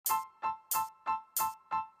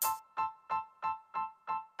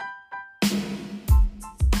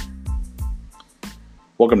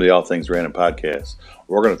Welcome to the All Things Random podcast.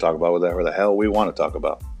 We're going to talk about whatever the hell we want to talk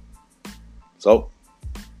about. So,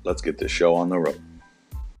 let's get this show on the road.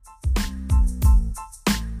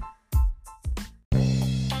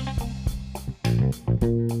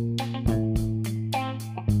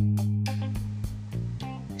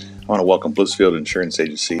 I want to welcome Blissfield Insurance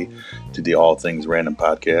Agency to the All Things Random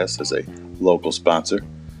podcast as a local sponsor.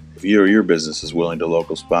 If you or your business is willing to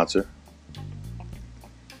local sponsor,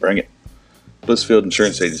 bring it. Blissfield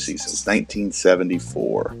Insurance Agency since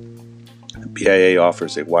 1974. PIA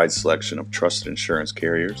offers a wide selection of trusted insurance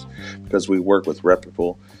carriers because we work with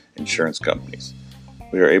reputable insurance companies.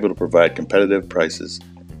 We are able to provide competitive prices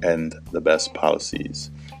and the best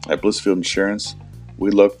policies. At Blissfield Insurance,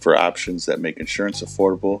 we look for options that make insurance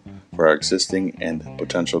affordable for our existing and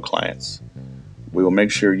potential clients. We will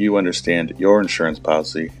make sure you understand your insurance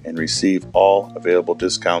policy and receive all available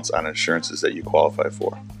discounts on insurances that you qualify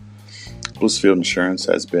for. Blissfield Insurance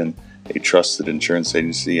has been a trusted insurance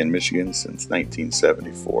agency in Michigan since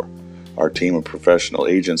 1974. Our team of professional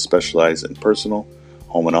agents specialize in personal,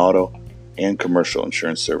 home and auto, and commercial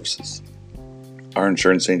insurance services. Our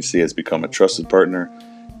insurance agency has become a trusted partner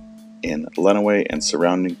in Lenawee and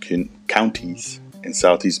surrounding counties in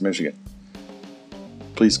southeast Michigan.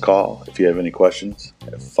 Please call if you have any questions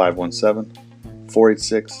at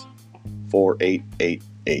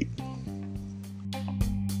 517-486-4888.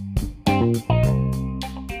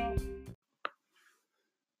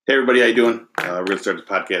 Hey everybody, how you doing? We're going to start the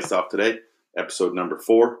podcast off today, episode number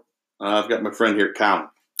 4. I've got my friend here,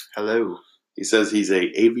 Count. Hello. He says he's a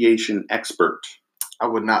aviation expert. I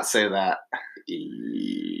would not say that.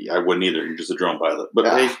 I wouldn't either. You're just a drone pilot. But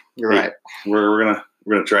Yeah, hey, you're right. We're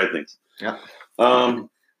gonna try things. Yep. We're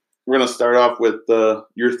gonna start off with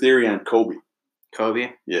your theory on Kobe.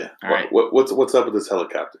 Kobe? Yeah. All right. What's up with this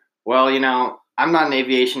helicopter? Well, I'm not an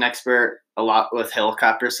aviation expert a lot with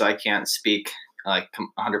helicopters, so I can't speak like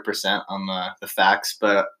 100% on the facts,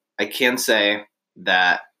 but I can say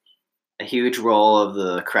that a huge role of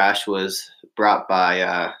the crash was brought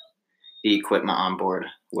by the equipment on board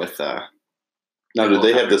with Now, do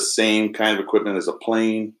they have the same kind of equipment as a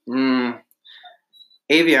plane? Avionics,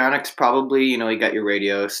 probably. You got your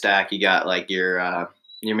radio stack. You got like your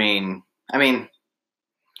main. I mean,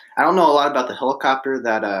 I don't know a lot about the helicopter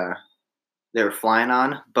that they were flying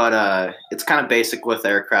on, but it's kind of basic with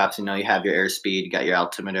aircrafts. You have your airspeed, you got your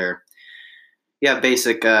altimeter, you have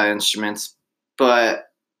basic instruments. But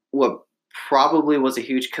what probably was a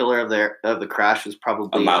huge killer of the crash was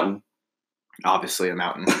probably a mountain. Obviously a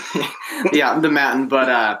mountain. Yeah, the mountain,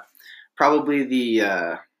 but probably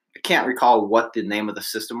I can't recall what the name of the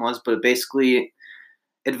system was, but it basically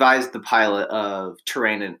advised the pilot of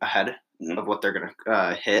terrain ahead of what they're going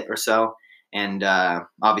to hit or so. And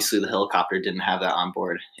obviously the helicopter didn't have that on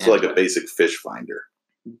board. So like a basic fish finder.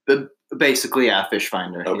 Basically, yeah, fish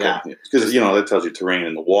finder. Okay. Yeah. Because, that tells you terrain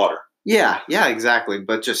in the water. Yeah, exactly.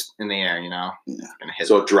 But just in the air, Yeah. Gonna hit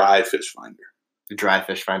so a dry fish finder. Dry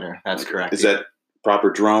fish finder. That's correct. Is that proper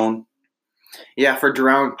drone? Yeah, for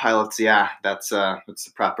drone pilots, yeah, that's the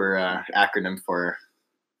proper acronym for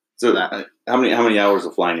So that. How many hours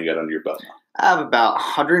of flying you got under your belt now? I have about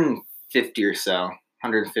 150 or so,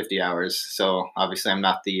 150 hours. So obviously, I'm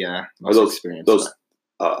not the most experienced. Those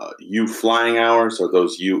you flying hours or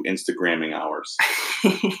those you Instagramming hours?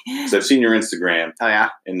 Because I've seen your Instagram. Oh yeah,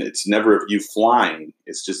 and it's never of you flying;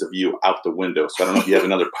 it's just of you out the window. So I don't know if you have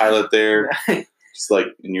another pilot there. Just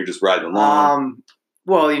and you're just riding along.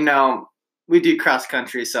 Well, we do cross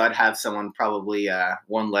country, so I'd have someone probably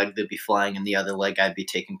one leg that'd be flying and the other leg I'd be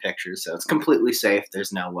taking pictures. So it's completely safe.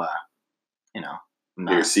 There's no, Your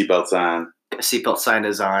seatbelt's on. Seatbelt sign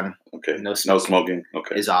is on. Okay. No smoking.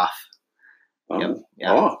 Okay. Is off. Oh. Yep.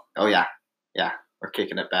 Yeah. Oh yeah. Yeah. We're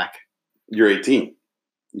kicking it back. You're 18.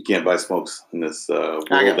 You can't buy smokes in this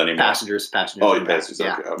world anymore. Passengers. Oh, you passengers.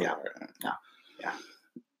 Yeah. Okay. Yeah. Right. Yeah.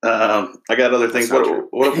 I got other things.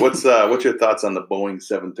 What's your thoughts on the Boeing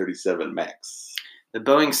 737 MAX? The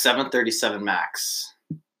Boeing 737 MAX.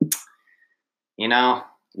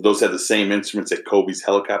 Those had the same instruments that Kobe's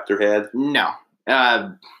helicopter had? No.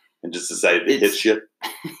 And just decided to hit shit?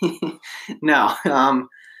 No.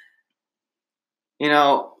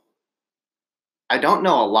 I don't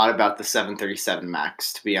know a lot about the 737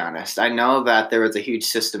 MAX, to be honest. I know that there was a huge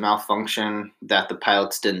system malfunction that the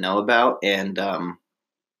pilots didn't know about and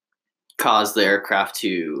caused the aircraft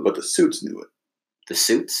to... But the suits knew it. The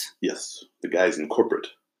suits? Yes. The guys in corporate.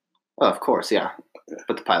 Oh, of course, yeah. Okay.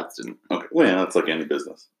 But the pilots didn't. Okay. Well, yeah, that's like any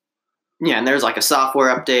business. Yeah, and there's like a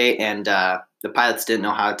software update, and the pilots didn't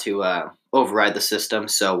know how to override the system,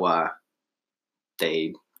 so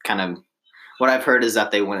they kind of what I've heard is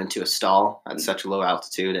that they went into a stall at such a low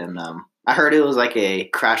altitude, and I heard it was like a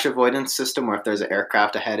crash avoidance system where if there's an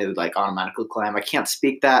aircraft ahead, it would like automatically climb. I can't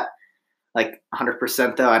speak that like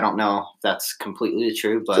 100% though. I don't know if that's completely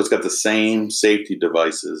true, but So it's got the same safety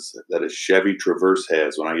devices that a Chevy Traverse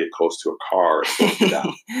has when I get close to a car. It slows me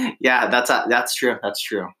down. yeah, that's true. That's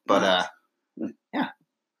true. But yeah.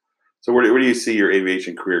 So where do you see your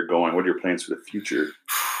aviation career going? What are your plans for the future?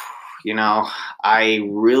 You know, I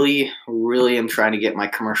really, really am trying to get my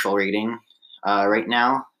commercial rating right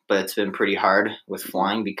now, but it's been pretty hard with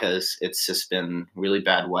flying because it's just been really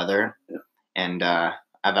bad weather. Yeah. And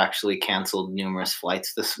I've actually canceled numerous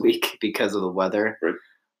flights this week because of the weather. Right.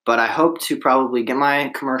 But I hope to probably get my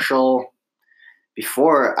commercial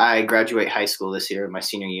before I graduate high school this year, my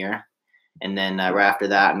senior year. And then right after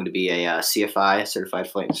that, I'm going to be a CFI, Certified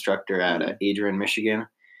Flight Instructor at Adrian, Michigan.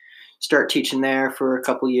 Start teaching there for a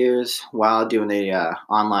couple years while doing a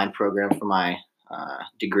online program for my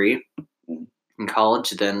degree in college.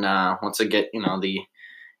 Then once I get the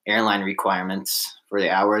airline requirements for the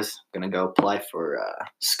hours, I'm gonna go apply for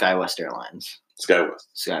SkyWest Airlines.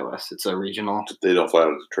 SkyWest. It's a regional. They don't fly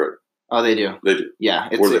out of Detroit. Oh, they do. They do. Yeah.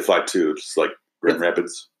 Where do they fly to? Just like Grand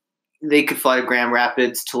Rapids. They could fly to Grand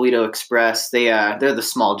Rapids, Toledo Express. They're the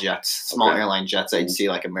small jets, small airline jets that you'd see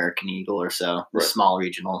like American Eagle or so, the small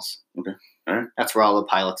regionals. Okay. All right. That's where all the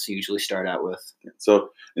pilots usually start out with. So,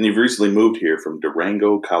 and you've recently moved here from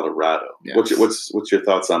Durango, Colorado. Yes. What's your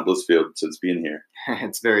thoughts on Blissfield since being here?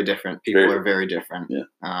 It's very different. People are very different. Yeah.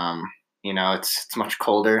 It's much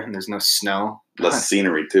colder and there's no snow. Less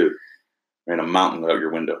scenery too. And a mountain out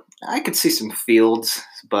your window. I could see some fields,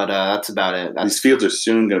 but that's about it. These fields are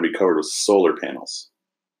soon going to be covered with solar panels.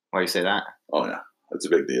 Why do you say that? Oh, yeah. That's a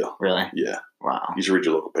big deal. Really? Yeah. Wow. You should read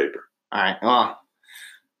your local paper. All right. Well,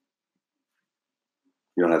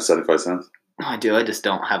 you don't have 75 cents? No, I do. I just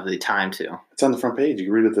don't have the time to. It's on the front page. You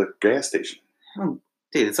can read it at the gas station. Oh,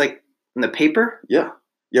 dude, it's like in the paper? Yeah.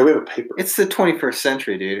 Yeah, we have a paper. It's the 21st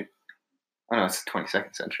century, dude. Oh, no, it's the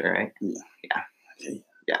 22nd century, right? Yeah.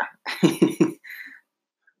 Yeah.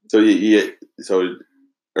 So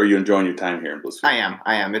are you enjoying your time here in Blissfield?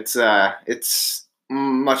 I am. It's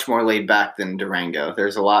much more laid back than Durango.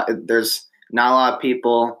 There's not a lot of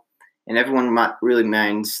people, and everyone really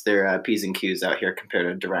minds their P's and Q's out here compared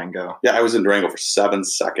to Durango. Yeah, I was in Durango for 7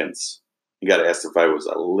 seconds. You got asked if I was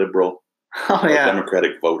a liberal or a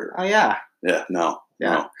Democratic voter. Oh, yeah. Yeah, no,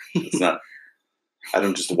 it's not. I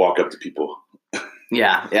don't just walk up to people.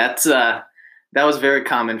 Yeah, it's that was very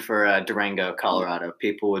common for Durango, Colorado.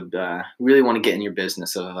 People would really want to get in your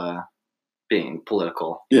business of being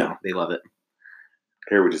political. Yeah, they love it.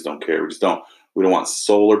 Here we just don't care. We don't want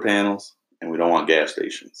solar panels, and we don't want gas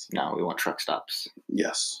stations. No, we want truck stops.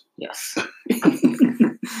 Yes.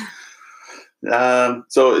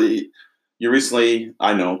 So you recently,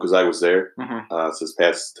 I know because I was there. This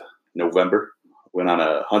past November, went on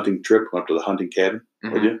a hunting trip. Went up to the hunting cabin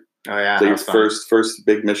with you. Oh yeah. So your first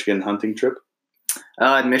big Michigan hunting trip?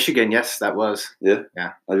 In Michigan, yes, that was. Yeah.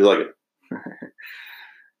 Yeah. How do you like it?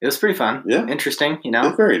 It was pretty fun. Yeah. Interesting,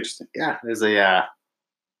 It's very interesting. Yeah. There's a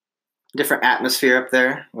different atmosphere up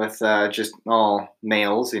there with just all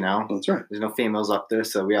males, That's right. There's no females up there,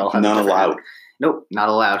 so we all have none allowed. Nope, not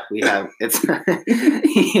allowed. We have they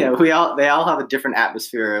all have a different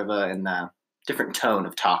atmosphere of and different tone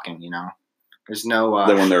of talking, There's no.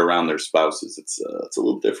 Then when they're around their spouses, it's a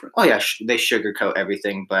little different. Oh yeah, they sugarcoat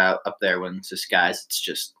everything, but up there when it's just guys, it's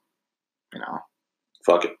just,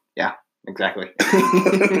 Fuck it. Yeah, exactly.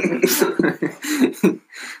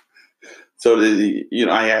 So we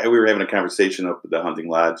were having a conversation up at the hunting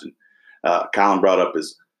lodge, and Colin brought up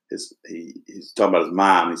he's talking about his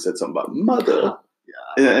mom. He said something about mother,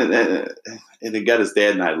 and it got his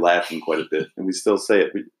dad and I laughing quite a bit, and we still say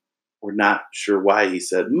it. We're not sure why he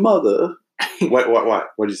said mother. Why?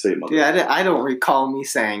 What did you say, mother? Yeah, I don't recall me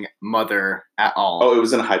saying mother at all. Oh, it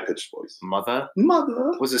was in a high-pitched voice. Mother?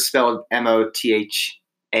 Mother. Was it spelled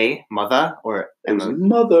M-O-T-H-A, mother? Or it was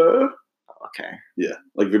mother. Okay. Yeah,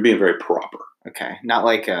 like you're being very proper. Okay, not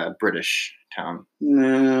like a British tone.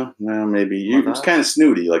 No, maybe. You was kind of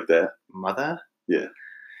snooty like that. Mother? Yeah.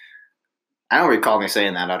 I don't recall me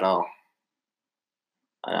saying that at all.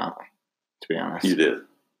 I don't, to be honest. You did.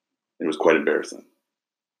 It was quite embarrassing.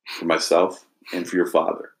 For myself and for your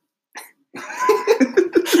father.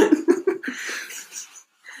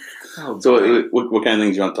 So what kind of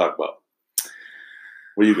things you want to talk about?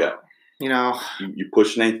 What do you got? You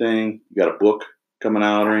pushing anything? You got a book coming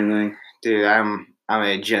out or anything? Dude, I'm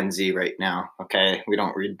a Gen Z right now. Okay, we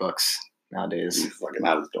don't read books nowadays. These fucking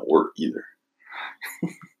houses don't work either.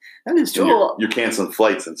 That is true. You're canceling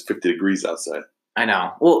flights and it's 50 degrees outside. I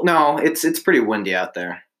know. Well, no, it's pretty windy out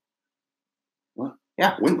there. What?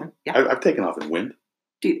 Yeah, Wind? Yeah, I've taken off in wind.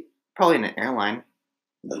 dude, probably in an airline.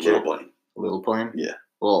 A little plane. A little plane. Yeah.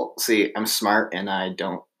 Well, see, I'm smart and I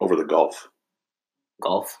don't Over the Gulf.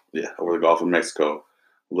 golf. Yeah, over the Gulf of Mexico.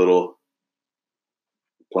 Little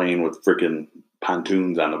plane with freaking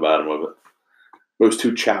pontoons on the bottom of it. It was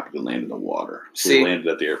too choppy to land in the water. So See? we landed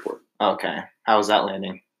at the airport. Okay, how was that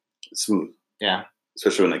landing? Smooth. Yeah.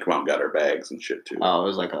 Especially when they come out and got our bags and shit too. Oh, it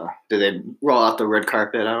was like a. Did they roll out the red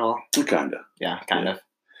carpet at all? Kinda. Yeah, kind of.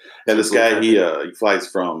 Yeah, this guy he flies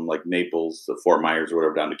from like Naples to Fort Myers or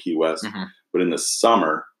whatever down to Key West. Mm-hmm. But in the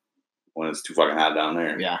summer, when it's too fucking hot down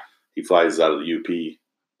there, Yeah, he flies out of the UP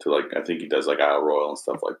to like I think he does like Isle Royal and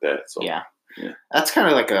stuff like that. So yeah. Yeah. That's kind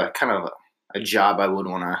of like a job I would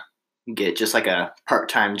want to get, just like a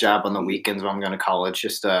part-time job on the weekends when I'm going to college.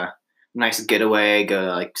 Just a nice getaway, go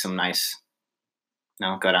to like some nice,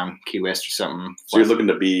 go down Key West or something. So you're looking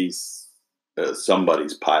to be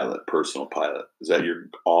somebody's pilot, personal pilot. Is that your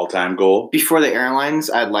all-time goal? Before the airlines,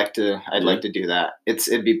 I'd like to do that.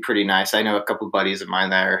 It'd be pretty nice. I know a couple of buddies of mine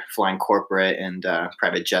that are flying corporate and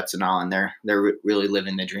private jets and all, and they're really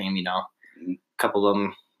living the dream. Mm-hmm. A couple of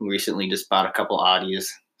them recently just bought a couple Audis.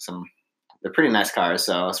 They're pretty nice cars,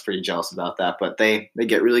 so I was pretty jealous about that. But they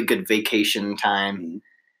get really good vacation time. Mm-hmm.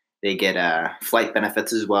 They get flight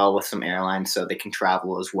benefits as well with some airlines, so they can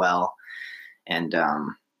travel as well. And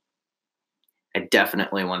I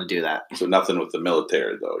definitely want to do that. So nothing with the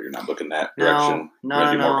military, though. You're not looking that direction.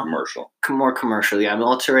 No. More commercial. More commercial, yeah.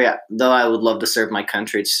 Military, though I would love to serve my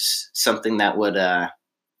country, it's just something that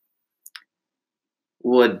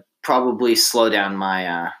would probably slow down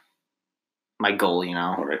my my goal,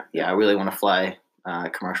 All right. Yeah, I really want to fly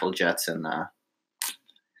commercial jets, and I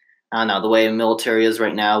don't know, the way the military is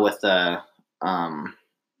right now with the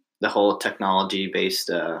whole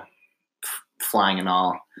technology-based flying and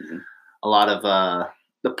all. Mm-hmm. A lot of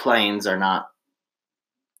the planes are not.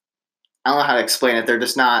 I don't know how to explain it. They're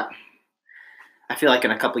just not. I feel like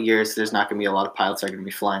in a couple of years, there's not going to be a lot of pilots that are going to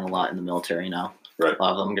be flying a lot in the military now. Right. A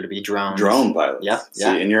lot of them are going to be drones. Drone pilots. Yeah. See,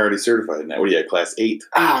 and you're already certified now. What are you at, Class 8?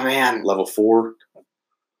 Oh, man. Level 4? God.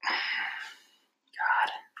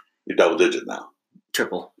 You're double digit now.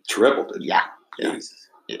 Triple digit? Yeah. Jesus.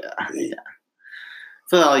 Yeah.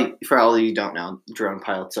 For all you don't know, drone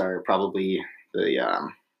pilots are probably the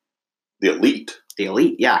elite. The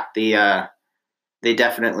elite, yeah. They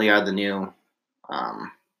definitely are the new.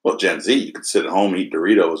 Well, Gen Z, you could sit at home, eat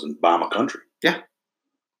Doritos, and bomb a country. Yeah.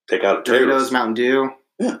 Take out a Doritos, terrorist. Mountain Dew.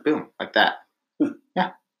 Yeah. Boom, like that.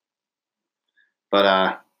 Yeah.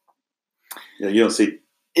 But yeah, you don't see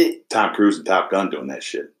Tom Cruise and Top Gun doing that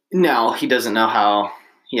shit. No, he doesn't know how.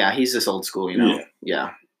 Yeah, he's just old school,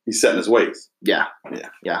 Yeah. He's set in his ways. Yeah.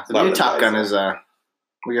 The new Top Gun is. What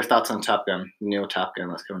are your thoughts on Top Gun? The new Top Gun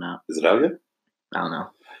that's coming out. Is it out yet? I don't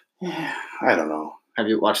know. Yeah, I don't know. Have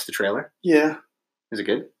you watched the trailer? Yeah. Is it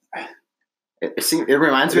good? It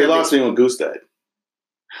reminds me. They lost me when Goose died.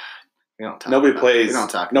 Nobody plays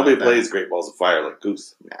Great Balls of Fire like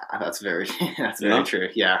Goose. Yeah, that's very very true.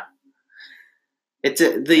 Yeah. He's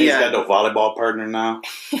got no volleyball partner now.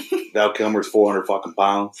 Val Kilmer's 400 fucking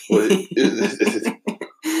pounds.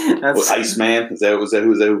 Iceman? Is that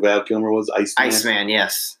who Val Kilmer was? Iceman. Iceman,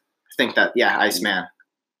 yes. I think that. Yeah, Iceman.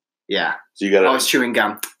 Yeah. So you got. I was chewing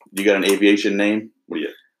gum. You got an aviation name? What are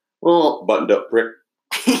you? Well, buttoned up prick.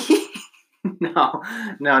 No,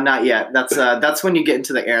 not yet. That's when you get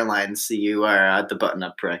into the airlines. So you are the button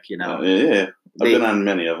up prick. Yeah. I've been on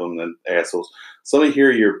many of them. And assholes. So let me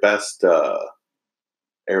hear your best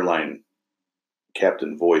airline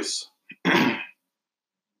captain voice.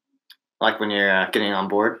 Like when you're getting on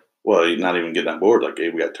board? Well, you're not even getting on board. Like, hey,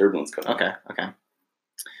 we got turbulence coming. Okay.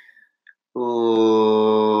 Ooh,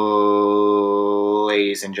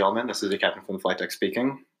 ladies and gentlemen, this is the captain from the flight deck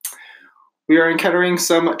speaking. We are encountering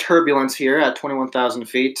some turbulence here at 21,000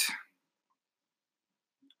 feet.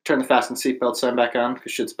 Turn the fasten seatbelt sign back on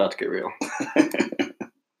because shit's about to get real.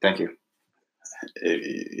 Thank you.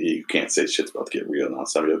 You can't say shit's about to get real now.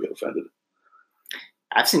 Somebody will get offended.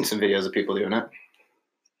 I've seen some videos of people doing it.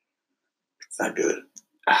 It's not good.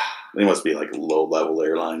 They must be like low-level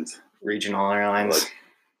airlines. Regional airlines. Like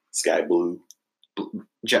Sky Blue.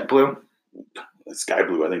 JetBlue? Sky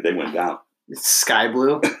Blue, I think they went down. Sky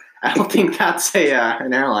Blue? I don't think that's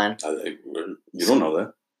an airline. You don't know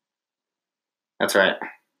that. That's right.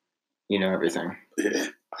 You know everything. Yeah,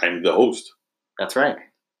 I'm the host. That's right.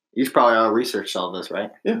 You've probably all researched all this,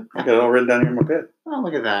 right? Yeah, I got it all written down here in my pad. Oh,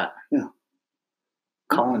 look at that. Yeah.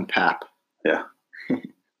 Colin Papp. Yeah.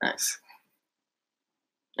 Nice.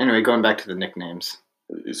 Anyway, going back to the nicknames.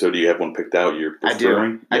 So do you have one picked out? You're I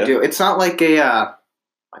preferring? do. I do. It's not like a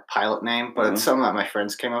pilot name, but Uh-huh. it's something that my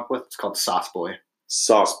friends came up with. It's called Sauce Boy.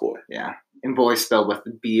 Sauce Boy. Yeah. And boy spelled with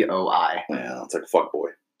B-O-I. Yeah, it's like fuck boy.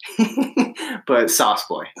 But Sauce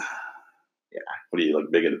Boy. What are you,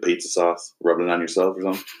 like, big into pizza sauce? Rubbing it on yourself or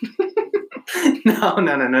something?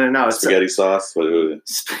 No. It's Spaghetti sauce? What?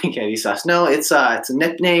 spaghetti sauce. No, it's a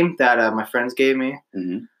nickname that my friends gave me.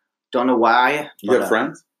 Mm-hmm. Don't know why. You have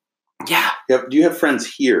friends? Yeah. Do you have friends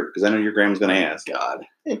here? Because I know your grandma's going to ask. God.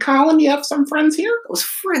 Hey, Colin, you have some friends here? Those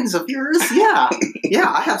friends of yours? Yeah. Yeah,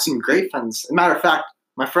 I have some great friends. As a matter of fact,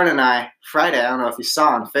 my friend and I, Friday, I don't know if you saw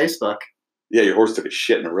on Facebook. Yeah, your horse took a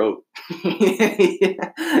shit in the road.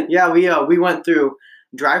 Yeah, we went through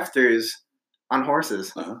drive-throughs on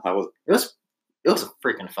horses. Uh-huh. How was It was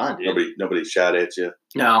freaking fun, dude. Nobody shot at you?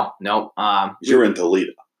 No. You're in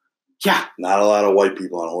Toledo. Yeah. Not a lot of white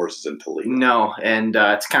people on horses in Toledo. No, and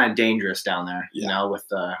it's kind of dangerous down there, Yeah. with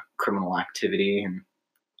criminal activity, and you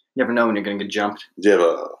never know when you're going to get jumped. Did you have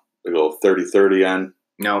a big old 30-30 on?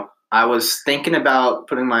 No, I was thinking about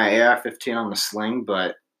putting my AR-15 on the sling,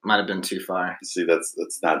 but might have been too far. See, that's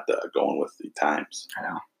not going with the times. I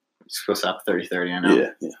know. It's supposed to have 30-30, I know.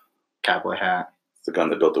 Yeah. Cowboy hat. It's the gun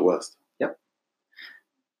that built the West. Yep.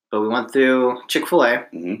 But we went through Chick-fil-A.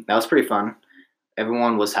 Mm-hmm. That was pretty fun.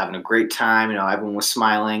 Everyone was having a great time. Everyone was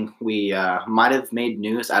smiling. We might have made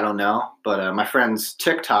news. I don't know. But my friend's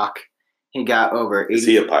TikTok, he got over 80. Is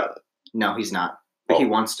he a pilot? No, he's not. But he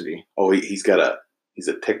wants to be. Oh, he's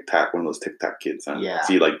a TikTok, one of those TikTok kids, huh? Yeah. Does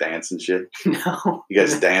he like dance and shit? No. You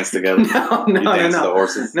guys dance together? No. You dance the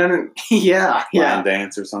horses? No. Yeah. Line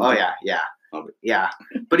dance or something? Oh, yeah. Okay. Yeah.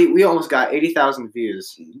 But we almost got 80,000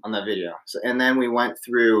 views Mm-hmm. on that video. So, and then we went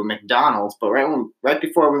through McDonald's. But right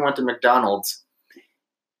before we went to McDonald's,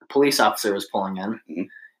 a police officer was pulling in. Mm-hmm.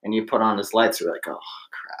 And you put on his lights. We're like, oh,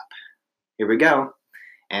 crap. Here we go.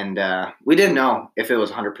 And we didn't know if it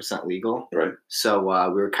was 100% legal. Right. So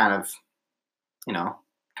we were kind of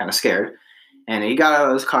scared. And he got out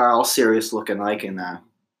of his car all serious looking like and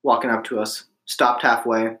walking up to us, stopped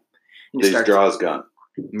halfway. And Did he draw his gun?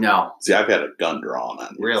 No. See, I've had a gun drawn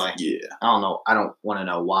on me. Really? Yeah. I don't know. I don't want to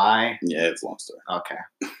know why. Yeah, it's a long story. Okay.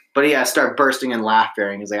 But yeah, start bursting in laughter.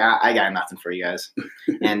 And he's like, I got nothing for you guys.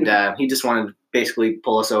 And he just wanted to basically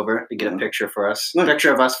pull us over to get a picture for us. Nice. A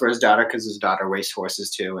picture of us for his daughter because his daughter raced horses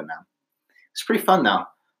too. And it's pretty fun though.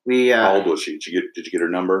 How old was she? Did you get her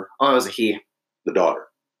number? Oh, it was a he. The daughter.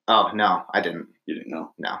 Oh, no, I didn't. You didn't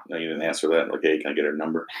know? No. No, you didn't ask her that? Like, hey, can I get her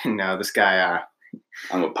number? No, this guy,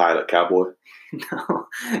 I'm a pilot cowboy.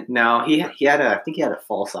 No, he had I think he had a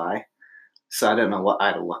false eye. So I didn't know what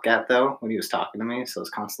eye to look at though when he was talking to me. So I was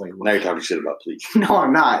constantly looking. Now you're talking shit about police. No,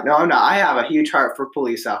 I'm not. I have a huge heart for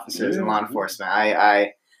police officers and law enforcement.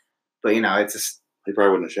 But it's just He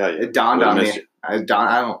probably wouldn't have shot you. it dawned on me. Missed you. I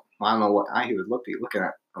don't know what eye he would be looking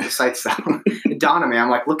at on the sights though. It dawned on me. I'm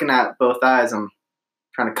like looking at both eyes. I'm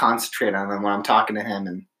trying to concentrate on them when I'm talking to him,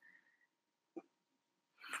 and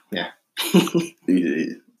yeah.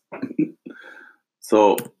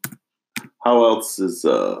 So, how else is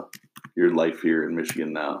your life here in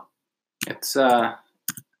Michigan now? It's Now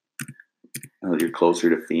that you're closer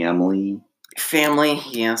to family. family,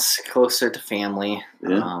 yes, closer to family.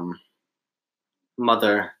 Yeah.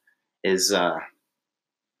 Mother is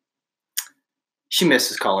she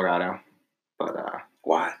misses Colorado, but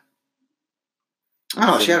Why? I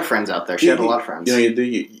don't know. She had friends out there. She had a lot of friends. You know,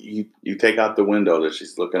 you take out the window that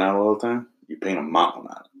she's looking out all the time. You paint a mountain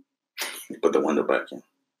on it. You put the window back in.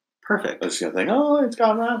 Perfect. And she's gonna think, oh, it's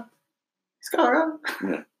Colorado. It's Colorado.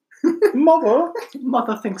 Yeah. Mother.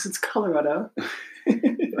 Mother thinks it's Colorado.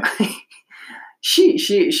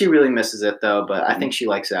 She really misses it though, but I think she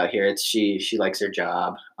likes it out here. She likes her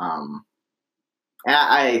job.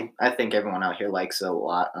 I think everyone out here likes it a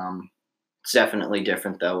lot. It's definitely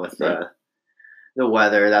different though with the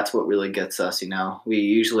weather. That's what really gets us. We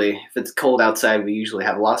usually, if it's cold outside, we usually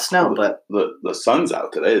have a lot of snow. But the sun's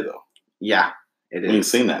out today though. yeah, it We ain't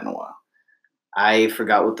is. seen that in a while. I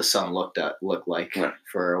forgot what the sun looked like Right.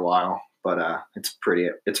 for a while, but it's pretty.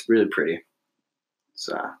 It's really pretty.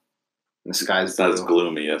 The sky's It's not as blue.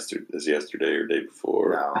 gloomy as yesterday or day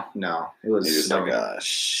before. No, it was You're just snowing. like,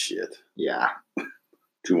 shit. Yeah.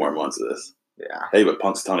 2 more months of this. Yeah. Hey, but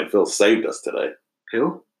Punxsutawney Phil saved us today.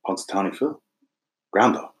 Who? Punxsutawney Phil.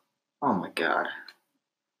 Groundhog. Oh my God.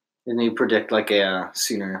 Didn't you predict like a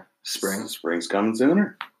sooner spring? Spring's coming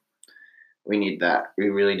sooner. We need that. We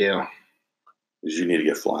really do. Because you need to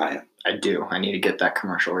get flying. I do. I need to get that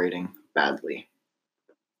commercial rating badly.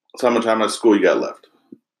 So how much time of school you got left?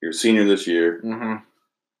 You're a senior this year, Mm-hmm.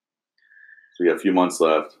 so you got a few months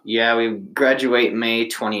left. Yeah, we graduate May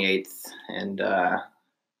 28th, and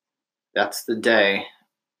that's the day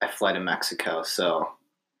I fly to Mexico. So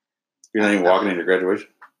You're not even walking into graduation?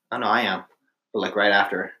 I know I am, but like right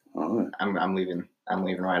after. Oh, yeah. I'm leaving. I'm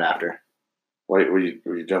leaving right after. Why were you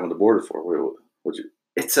jumping the border for? What'd you?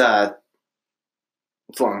 It's a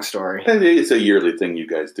long story. It's a yearly thing you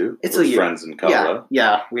guys do. It's with friends in Colorado.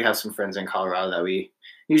 Yeah. We have some friends in Colorado that we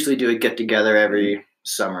usually do a get together every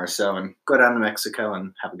summer or so and go down to Mexico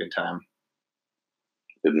and have a good time.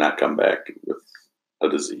 Did not come back with a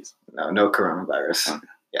disease. No coronavirus. Okay.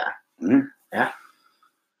 Yeah. Mm-hmm. Yeah.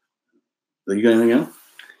 You got anything else?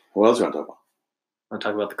 What else you want to talk about? Want to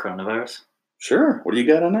talk about the coronavirus? Sure. What do you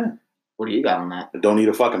got on that? What do you got on that? Don't eat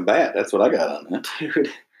a fucking bat. That's what I got on that.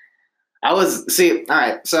 Dude. All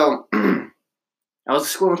right, so I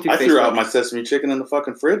was scrolling through Facebook. I threw out my sesame chicken in the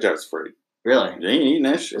fucking fridge. I was afraid. Really? You ain't eating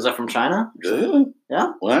that shit. Was that from China? Really?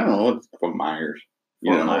 Yeah? Well, I don't know. It's from Myers.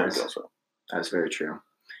 You know Myers. That's very true.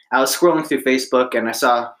 I was scrolling through Facebook and I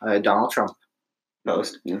saw a Donald Trump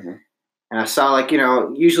post. Mm-hmm. And I saw,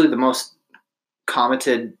 usually the most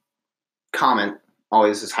commented comment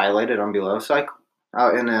always is highlighted on below. So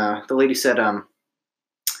the lady said, oh,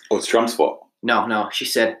 it's Trump's fault. No. She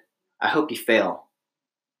said, I hope you fail.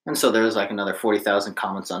 And so there was another 40,000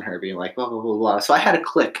 comments on her being like, blah, blah, blah, blah. So I had to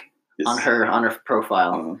click on her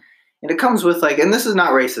profile. Uh-huh. And it comes with and this is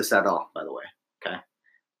not racist at all, by the way. Okay.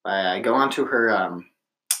 I go onto her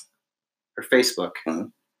Facebook. Uh-huh.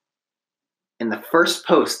 And the first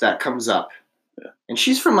post that comes up, and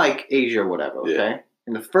she's from Asia or whatever, okay? Yeah.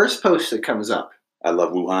 And the first post that comes up, I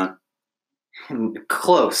love Wuhan.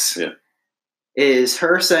 Close. Yeah. Is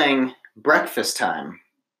her saying breakfast time.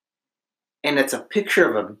 And it's a picture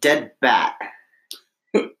of a dead bat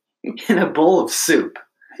in a bowl of soup.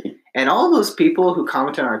 And all those people who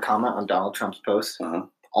commented on our comment on Donald Trump's post,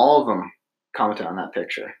 all of them commented on that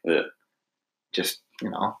picture. Yeah. Just,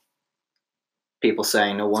 people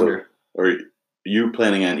saying no wonder. So, are you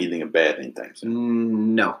planning on eating a bat anytime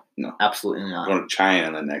soon? No, absolutely not. Going to China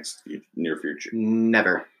in the next near future?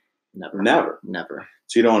 Never. So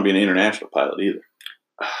you don't want to be an international pilot either.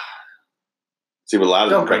 See, but a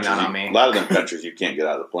lot of them countries you can't get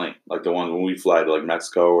out of the plane. Like the ones when we fly to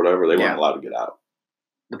Mexico or whatever, they weren't allowed to get out.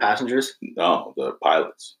 The passengers? No, the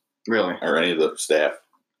pilots. Really? Or any of the staff.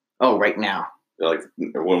 Oh, right now.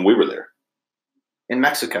 When we were there. In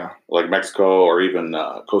Mexico. Mexico or even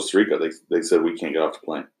Costa Rica, they said we can't get off the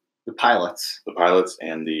plane. The pilots. The pilots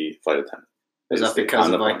and the flight attendant. Is that because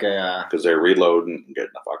of because they're reloading and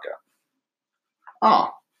getting the fuck out.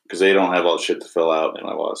 Oh. Because they don't have all the shit to fill out and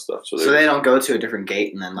all that stuff. So they don't go to a different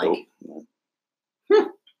gate and then Nope.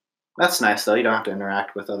 That's nice though. You don't have to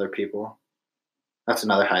interact with other people. That's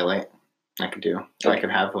another highlight I could do. I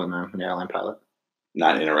could have when I'm an airline pilot.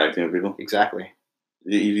 Not interacting with people? Exactly.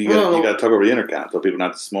 You got to talk over the intercom. Tell people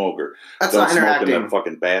not to smoke or that's don't not smoke interacting. in the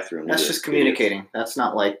fucking bathroom. That's just communicating. Idiots. That's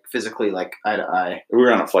not physically eye to eye. We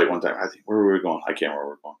were on a flight one time. I think where were we going? I can't remember where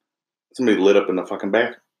we were going. Somebody lit up in the fucking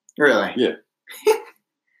bathroom. Really? Yeah.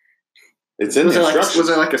 It's in the instructions. Was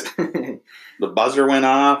there the buzzer went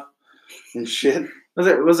off and shit.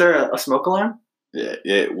 Was there a smoke alarm? Yeah,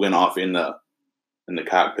 it went off in the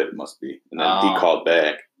cockpit. It must be, and then he called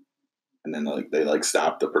back, and then they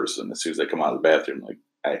stopped the person as soon as they come out of the bathroom.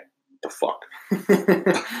 Hey, the fuck?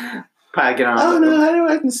 Probably get on. Oh no,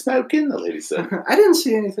 I can smoke in. The lady said. I didn't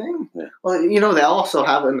see anything. Yeah. Well, they also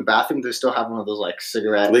have in the bathroom. They still have one of those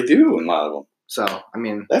cigarette. They do in a lot of them. So I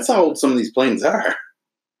mean, that's how old some of these planes are.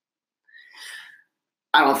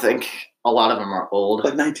 I don't think a lot of them are old.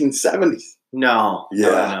 1970s. No. Yeah.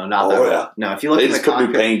 No, not that old. Yeah. No, if you look in the cockpit. They just put a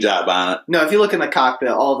new paint job on it. No, if you look in the cockpit,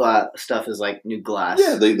 all that stuff is new glass.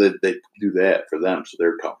 Yeah, they do that for them, so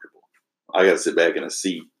they're comfortable. I got to sit back in a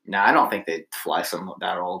seat. No, I don't think they'd fly someone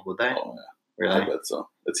that old, would they? Oh, yeah. Really? I bet so.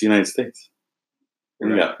 It's the United States.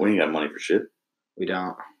 We ain't got money for shit. We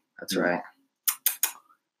don't. That's right.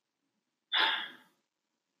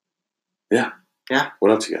 Yeah. Yeah.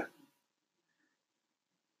 What else you got?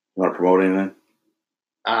 You want to promote anything?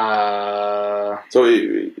 So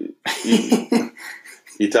you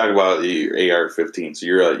talk about your AR-15. So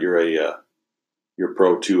you're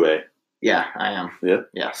pro 2A. Yeah, I am. Yeah.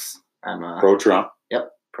 Yes, I'm pro Trump.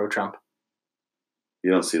 Yep, pro Trump.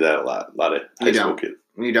 You don't see that a lot. A lot of high school kids.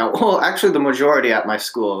 You don't. Well, actually, the majority at my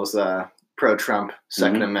school is pro Trump,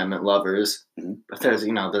 Second Amendment lovers. Mm-hmm. But there's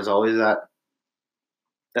always that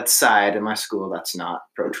side in my school that's not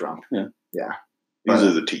pro Trump. Yeah. Yeah. These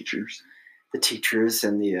are the teachers. The teachers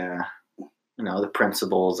and the the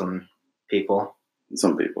principals and people.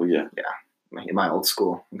 Some people, yeah. Yeah. My old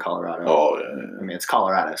school in Colorado. Oh, yeah. I mean, it's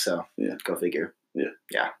Colorado, so go figure. Yeah.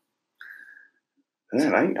 Yeah.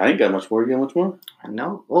 Man, I ain't got much more. You got much more?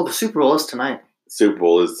 No. Well, the Super Bowl is tonight. Super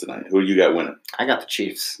Bowl is tonight. Who you got winning? I got the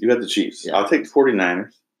Chiefs. You got the Chiefs. Yeah. I'll take the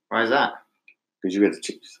 49ers. Why is that? Because you got the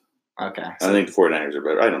Chiefs. Okay. I think the 49ers are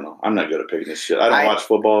better. I don't know. I'm not good at picking this shit. I don't watch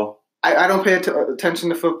football. I don't pay attention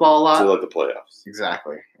to football a lot. Until like the playoffs.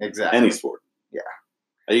 Exactly. Any sport. Yeah.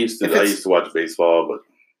 I used to watch baseball, but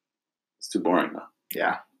it's too boring now.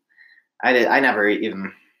 Yeah. I never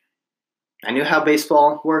even. I knew how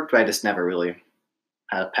baseball worked, but I just never really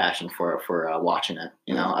had a passion for watching it.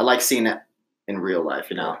 You know, I like seeing it in real life.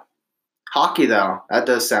 You know, hockey though, that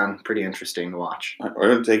does sound pretty interesting to watch.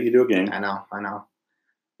 We're gonna take you to a game. I know.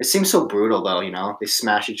 It seems so brutal though. You know, they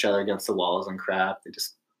smash each other against the walls and crap.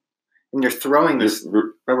 And you're throwing this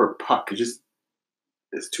rubber puck.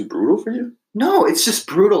 It's too brutal for you? No, it's just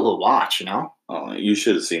brutal to watch. You know. Oh, you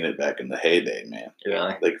should have seen it back in the heyday, man.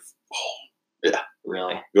 Really? Like, yeah.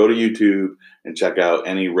 Really? Go to YouTube and check out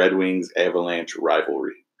any Red Wings Avalanche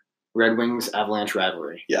rivalry. Red Wings Avalanche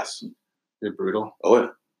rivalry. Yes. Is it brutal? Oh, yeah.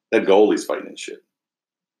 That goalie's fighting and shit.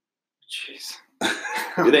 Jeez.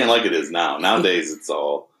 It ain't like it is now. Nowadays, it's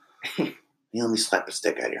all, let me slap a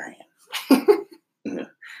stick out of your hand. Yeah.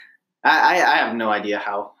 I have no idea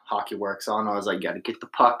how hockey works. All I know is I got to get the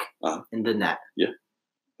puck in the net. Yeah.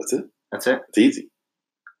 That's it. That's it? It's easy.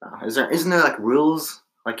 Isn't there like rules?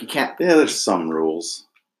 Like you can't. Yeah, there's some rules.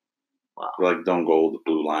 Wow. Like don't go the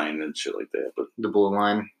blue line and shit like that. But the blue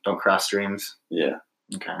line, don't cross streams. Yeah.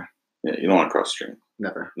 Okay. Yeah, you don't want to cross stream.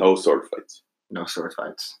 Never. No sword fights. No sword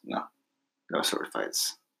fights. No. No sword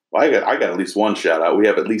fights. Well, I got at least one shout out. We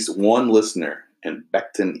have at least one listener in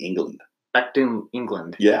Beckton, England. Beckton,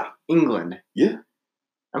 England. Yeah. England. Yeah.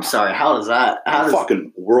 I'm sorry. How does that?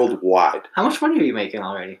 Fucking worldwide. How much money are you making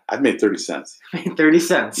already? I've made 30 cents. 30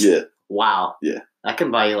 cents. Yeah. Wow. Yeah. That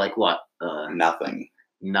can buy you like what? Nothing.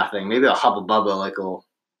 Nothing. Maybe a Hubba Bubba, like a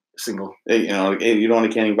single. Hey, you don't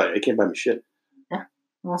want to it can't buy me shit. Yeah.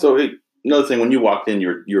 Well. So another thing, when you walked in,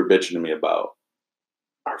 you were bitching to me about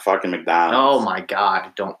our fucking McDonald's. Oh my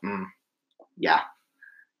God! Don't. Yeah,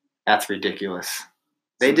 that's ridiculous.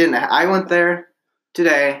 They didn't. I went there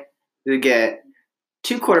today to get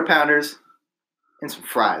 2 quarter pounders and some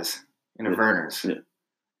fries and a Verner's. Yeah.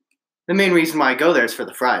 The main reason why I go there is for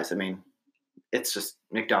the fries. I mean, it's just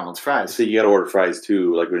McDonald's fries. So you got to order fries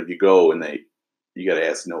too. Like when you go and you got to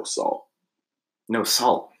ask no salt. No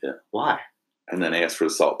salt. Yeah. Why? And then ask for the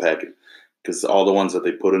salt packet, because all the ones that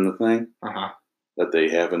they put in the thing that they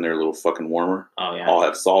have in their little fucking warmer, all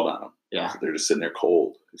have salt on them. Yeah. So they're just sitting there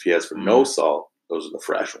cold. If you ask for no salt, those are the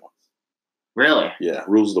fresh ones. Really? Yeah.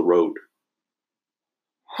 Rules of the road.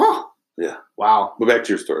 Huh. Yeah. Wow. But back to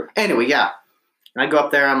your story. Anyway, yeah. And I go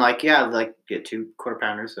up there. I'm like, yeah, I'd like get 2 quarter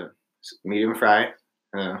pounders, a medium fry,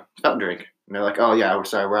 something to drink. And they're like, oh yeah, we're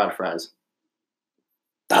sorry, we're out of fries.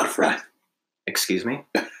 Out of fries. Excuse me?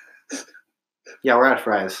 Yeah, we're out of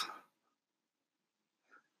fries.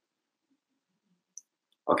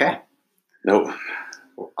 Okay. Nope.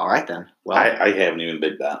 All right then. Well, I haven't even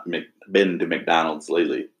been to McDonald's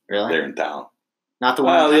lately. Really? They're in town. Not the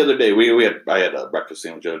one. Well, the other day I had a breakfast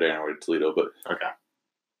sandwich the other day and I went to Toledo, but okay.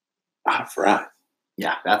 Out of fries.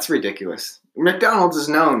 Yeah, that's ridiculous. McDonald's is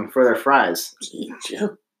known for their fries. Yeah.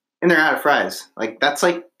 And they're out of fries. Like that's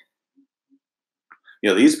like. They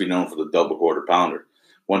used to be known for the double quarter pounder.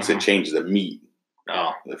 Once they changed the meat,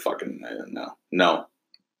 they fucking no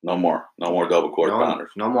more double quarter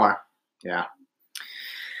pounders. No more. Yeah.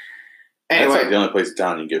 Anyway, that's like the only place in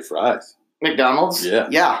town you get fries. McDonald's. Yeah.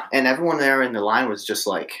 Yeah, and everyone there in the line was just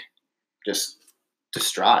like, just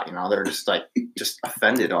distraught. They're just like just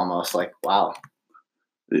offended almost. Like, wow,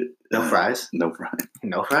 no fries. No fries.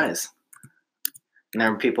 No fries. And there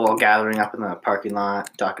were people all gathering up in the parking lot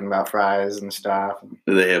talking about fries and stuff.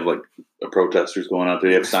 Do they have like protesters going out there?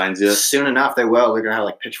 Do they have signs yet? Soon enough, they will. They're gonna have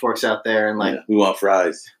like pitchforks out there and like we want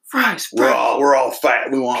fries. Fries. We're all fat.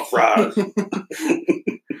 We want fries.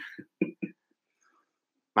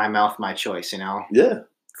 My mouth, my choice. Yeah.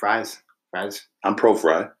 Fries. I'm pro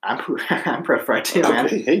fry. I'm pro fry too, man.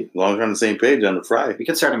 Hey, as long as we're on the same page on the fry. We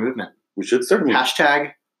could start a movement. We should start a movement.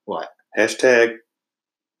 Hashtag what? Hashtag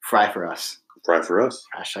fry for us. Fry for us.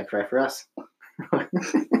 Hashtag fry for us. All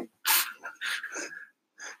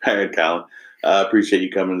right, Colin. I appreciate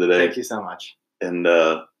you coming today. Thank you so much. And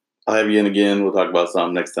I'll have you in again. We'll talk about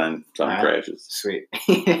something next time something crashes. Sweet.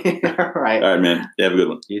 All right. All right, man. You have a good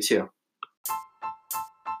one. You too.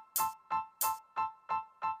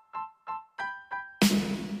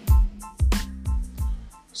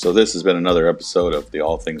 So this has been another episode of the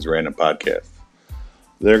All Things Random podcast.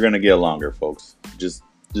 They're going to get longer, folks. Just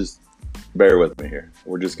bear with me here.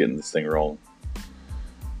 We're just getting this thing rolling.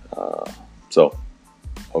 So,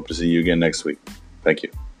 hope to see you again next week. Thank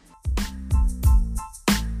you.